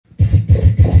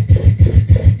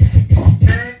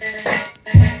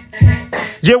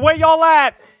Yeah, where y'all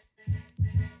at?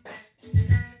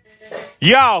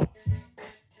 Yo.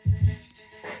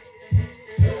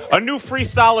 A new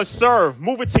freestyle is served.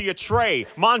 Move it to your tray.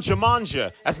 Manja,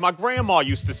 manja, as my grandma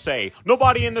used to say.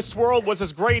 Nobody in this world was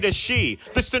as great as she.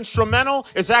 This instrumental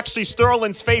is actually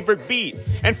Sterling's favorite beat.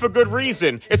 And for good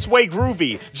reason. It's way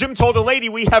groovy. Jim told a lady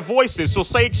we have voices, so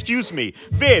say excuse me.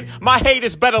 Vid, my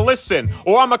haters better listen,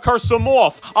 or I'ma curse them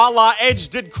off, a la Edge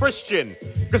did Christian.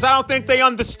 Cause I don't think they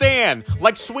understand.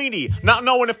 Like Sweeney, not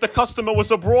knowing if the customer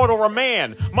was a broad or a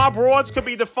man. My broads could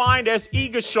be defined as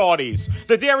eager shorties.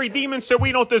 The dairy demon said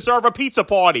we don't deserve a pizza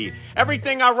party.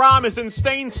 Everything I rhyme is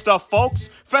insane stuff, folks.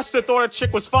 Fester thought a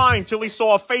chick was fine till he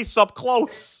saw her face up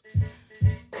close.